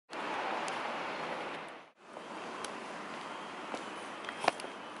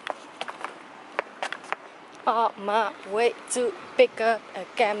on my way to pick up a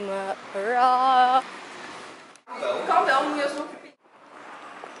camera. Kan wel, moet je alsnog.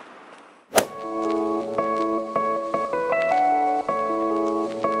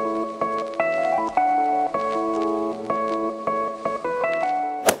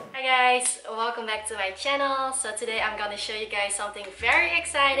 Hi guys, welcome back to my channel. So today I'm gonna show you guys something very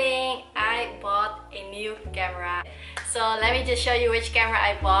exciting. I bought a new camera. So let me just show you which camera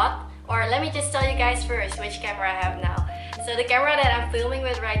I bought. Or let me just tell you guys first which camera I have now. So the camera that I'm filming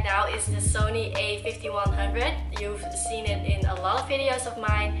with right now is the Sony a5100. You've seen it in a lot of videos of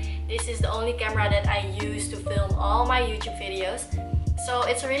mine. This is the only camera that I use to film all my YouTube videos. So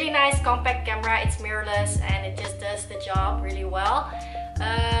it's a really nice compact camera, it's mirrorless and it just does the job really well.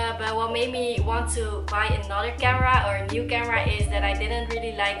 But what made me want to buy another camera or a new camera is that I didn't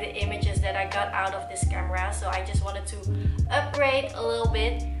really like the images that I got out of this camera. So I just wanted to upgrade a little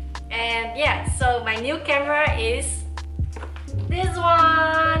bit. And yeah, so my new camera is this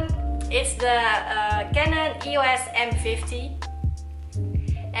one. It's the Canon EOS M50.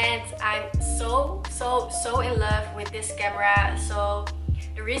 And I'm so in love with this camera. So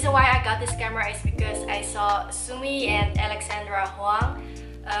the reason why I got this camera is because I saw Sumi and Alexandra Huang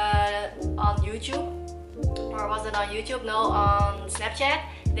on YouTube. Or was it on YouTube? No, on Snapchat.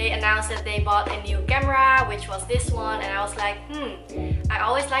 They announced that they bought a new camera, which was this one, and I was like, I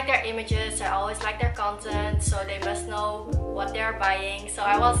always like their images, I always like their content, so they must know what they're buying. So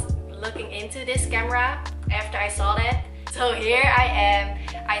I was looking into this camera after I saw that. So here I am.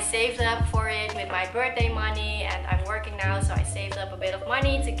 I saved up for it with my birthday money and I'm working now, so I saved up a bit of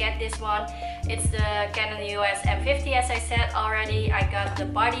money to get this one. It's the Canon EOS M50 as I said already. I got the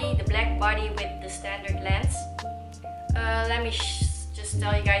body, the black body with the standard lens. Let me just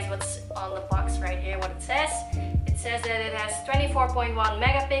tell you guys what's on the box right here, what it says. It says that it has 24.1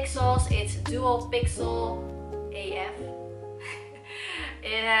 megapixels, it's dual pixel AF.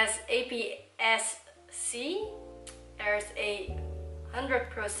 It has APS-C. There's a 100%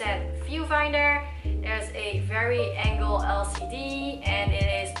 viewfinder, there's a very angle LCD, and it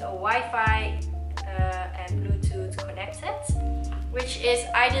is Wi-Fi and Bluetooth connected, which is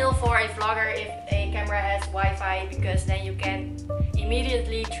ideal for a vlogger if a camera has Wi-Fi, because then you can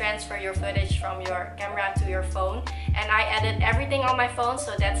immediately transfer your footage from your camera to your phone. And I edit everything on my phone,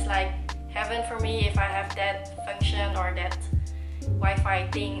 so that's like heaven for me if I have that function or that Wi-Fi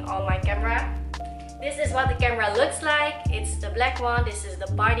thing on my camera. This is what the camera looks like. It's the black one. This is the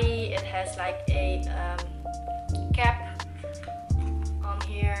body. It has like a cap on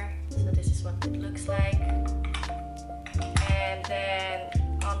here. So this is what it looks like. And then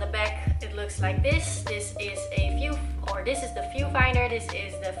on the back it looks like this. This is this is the viewfinder. This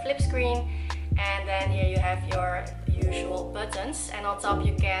is the flip screen. And then here you have your usual buttons. And on top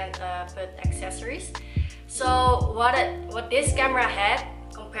you can put accessories. So what this camera had,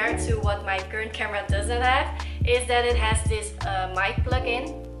 compared to what my current camera doesn't have, is that it has this mic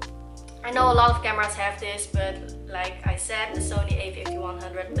plug-in. I know a lot of cameras have this, but like I said, the Sony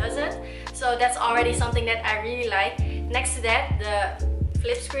a5100 doesn't. So that's already something that I really like. Next to that, the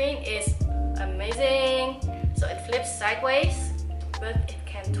flip screen is amazing. So it flips sideways, but it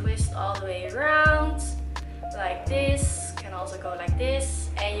can twist all the way around like this. Can also go like this,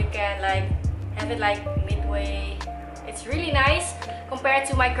 and you can like have it like midway. It's really nice compared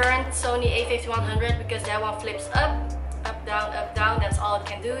to my current Sony a5100, because that one flips up, down, that's all it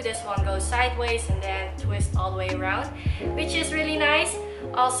can do. This one goes sideways and then twists all the way around, which is really nice.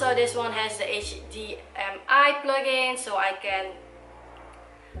 Also, this one has the HDMI plug-in, so I can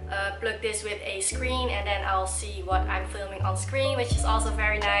plug this with a screen and then I'll see what I'm filming on screen, which is also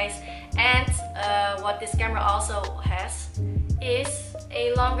very nice. And what this camera also has is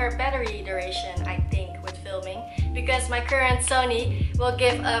a longer battery duration, I think, with filming, because my current Sony will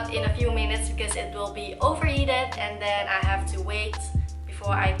give up in a few minutes because it will be overheated and then I have to wait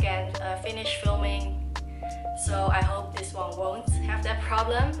before I can finish filming. So I hope this one won't have that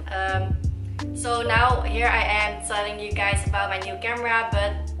problem. So now here I am telling you guys about my new camera,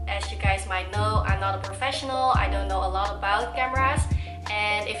 but as you guys might know, I'm not a professional. I don't know a lot about cameras.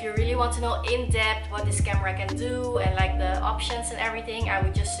 And if you really want to know in depth what this camera can do and like the options and everything, I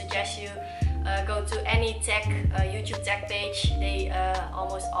would just suggest you go to any tech YouTube tech page. They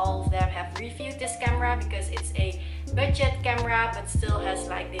almost all of them have reviewed this camera, because it's a budget camera but still has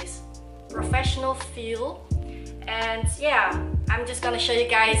like this professional feel. And yeah, I'm just gonna show you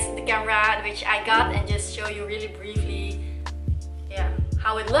guys the camera which I got and just show you really briefly, yeah,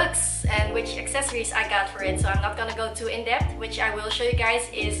 how it looks and which accessories I got for it. So I'm not gonna go too in depth. Which I will show you guys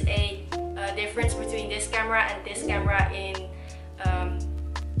is a difference between this camera and this camera in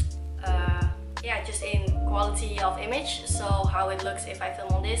yeah, just in quality of image, so how it looks if I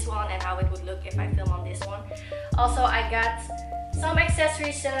film on this one and how it would look if I film on this one. Also, I got some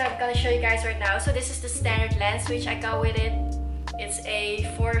accessories that I'm gonna show you guys right now. So this is the standard lens which I got with it. It's a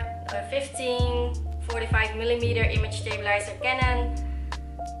 15-45mm image stabilizer Canon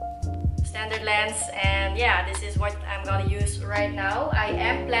standard lens, and yeah, this is what I'm gonna use right now. I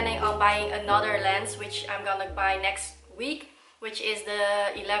am planning on buying another lens which I'm gonna buy next week, which is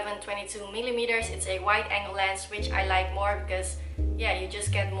the 11-22mm. It's a wide angle lens which I like more because yeah, you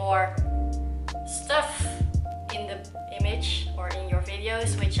just get more stuff in the image or in your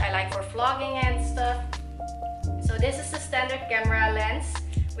videos, which I like for vlogging and stuff. So this is the standard camera lens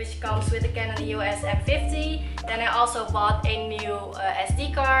which comes with the Canon EOS M50. Then I also bought a new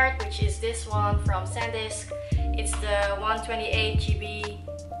SD card, which is this one from SanDisk. It's the 128GB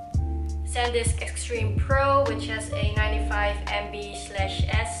SanDisk Extreme Pro, which has a 95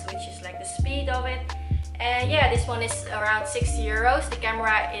 MB/s, which is like the speed of it. And yeah, this one is around 60 euros. The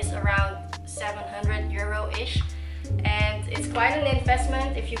camera is around 700 euro-ish. And it's quite an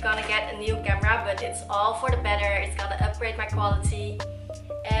investment if you're gonna get a new camera, but it's all for the better. It's gonna upgrade my quality.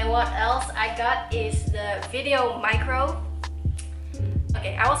 And what else I got is the Video Micro.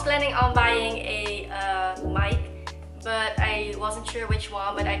 Okay, I was planning on buying a mic, but I wasn't sure which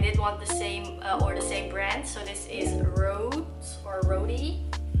one, but I did want the same brand. So this is Rode.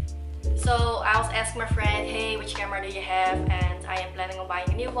 So I was asking my friend, hey, which camera do you have? And I am planning on buying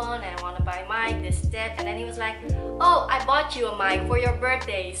a new one, and I want to buy a mic, this, that. And then he was like, oh, I bought you a mic for your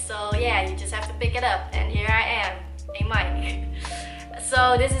birthday, so yeah, you just have to pick it up. And here I am, a mic.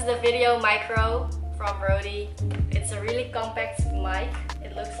 So this is the Video Micro from Rode. It's a really compact mic.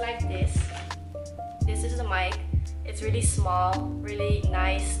 It looks like this. This is the mic. It's really small, really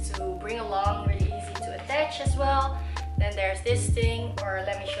nice to bring along, really easy to attach as well. Then there's this thing, or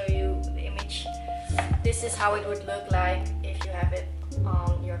let me show you the image. This is how it would look like if you have it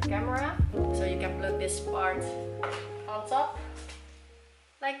on your camera. So you can plug this part on top,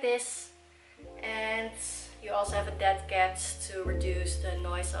 like this. And you also have a dead cat to reduce the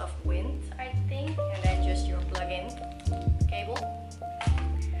noise of wind, I think. And then just your plug-in cable.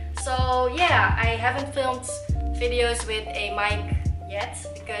 So yeah, I haven't filmed videos with a mic yet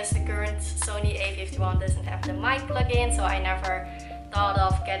because the current Sony A51 doesn't have the mic plug-in, so I never thought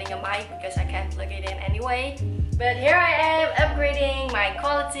of getting a mic because I can't plug it in anyway. But here I am upgrading my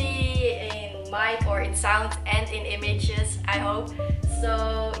quality in mic or in sound and in images, I hope.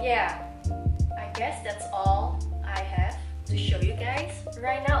 So yeah, I guess that's all I have to show you guys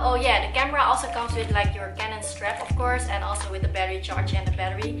right now. Oh yeah, the camera also comes with like your Canon strap, of course, and also with the battery charger and the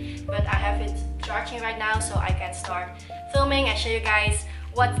battery, but I have it charging right now so I can start filming and show you guys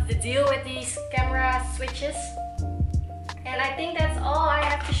what's the deal with these camera switches. And I think that's all I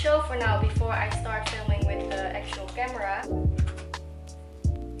have to show for now before I start filming with the actual camera.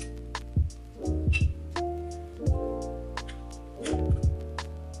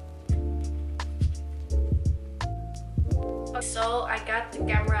 So I got the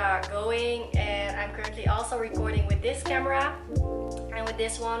camera going, and I'm currently also recording with this camera and with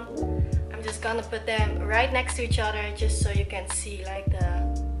this one. I'm just gonna put them right next to each other just so you can see like the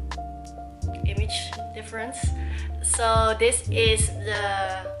image difference. So this is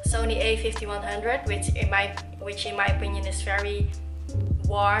the Sony A5100, which in my opinion is very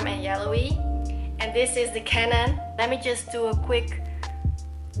warm and yellowy. And this is the Canon. Let me just do a quick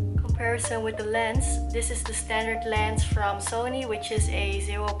comparison with the lens. This is the standard lens from Sony, which is a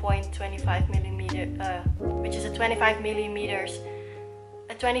 0.25mm, which is a 25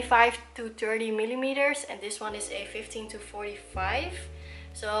 to 30 millimeters, and this one is a 15 to 45.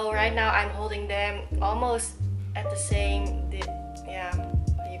 So right now I'm holding them almost at the same, what do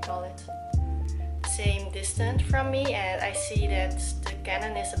you call it? Same distance from me, and I see that the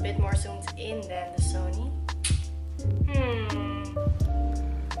Canon is a bit more zoomed in than the Sony.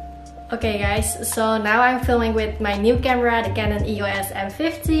 Okay guys, so now I'm filming with my new camera, the Canon EOS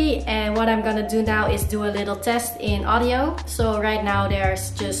M50, and what I'm gonna do now is do a little test in audio. So right now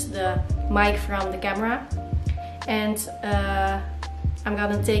there's just the mic from the camera, and I'm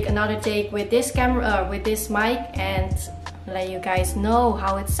gonna take another take with this camera, with this mic, and let you guys know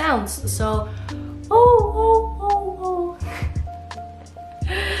how it sounds. So,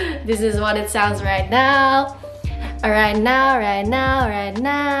 this is what it sounds right now. Right now.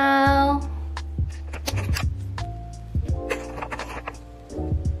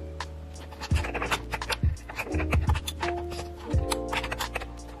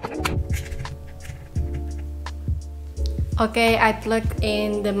 Okay, I plugged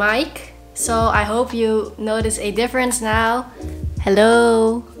in the mic, so I hope you notice a difference now.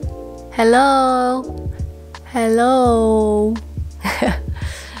 Hello. Hello. Hello.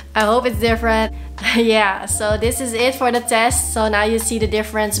 I hope it's different. Yeah, so this is it for the test. So now you see the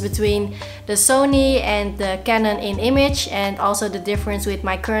difference between the Sony and the Canon in image, and also the difference with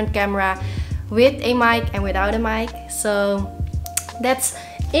my current camera with a mic and without a mic. So that's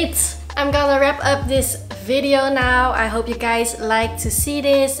it. I'm gonna wrap up this video now. I hope you guys like to see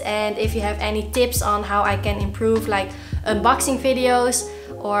this, and if you have any tips on how I can improve like unboxing videos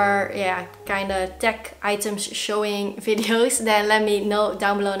or yeah, kind of tech items showing videos, then let me know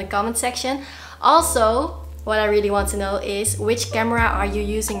down below in the comment section. Also, what I really want to know is which camera are you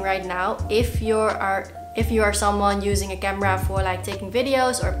using right now? If you are someone using a camera for like taking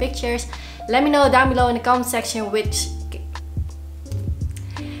videos or pictures, let me know down below in the comment section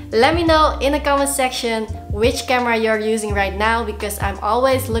which camera you're using right now, because I'm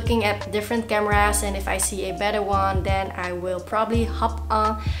always looking at different cameras, and if I see a better one, then I will probably hop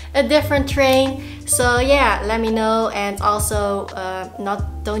on a different train. So yeah, let me know, and also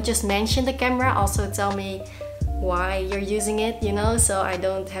don't just mention the camera, also tell me why you're using it, you know, so I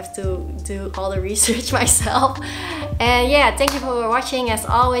don't have to do all the research myself. And yeah, thank you for watching as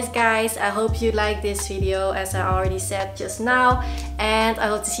always, guys. I hope you like this video, as I already said just now, and I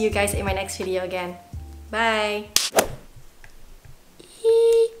hope to see you guys in my next video again. Bye.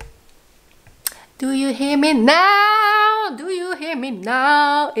 Do you hear me now? Do you hear me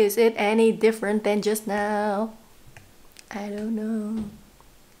now? Is it any different than just now? I don't know.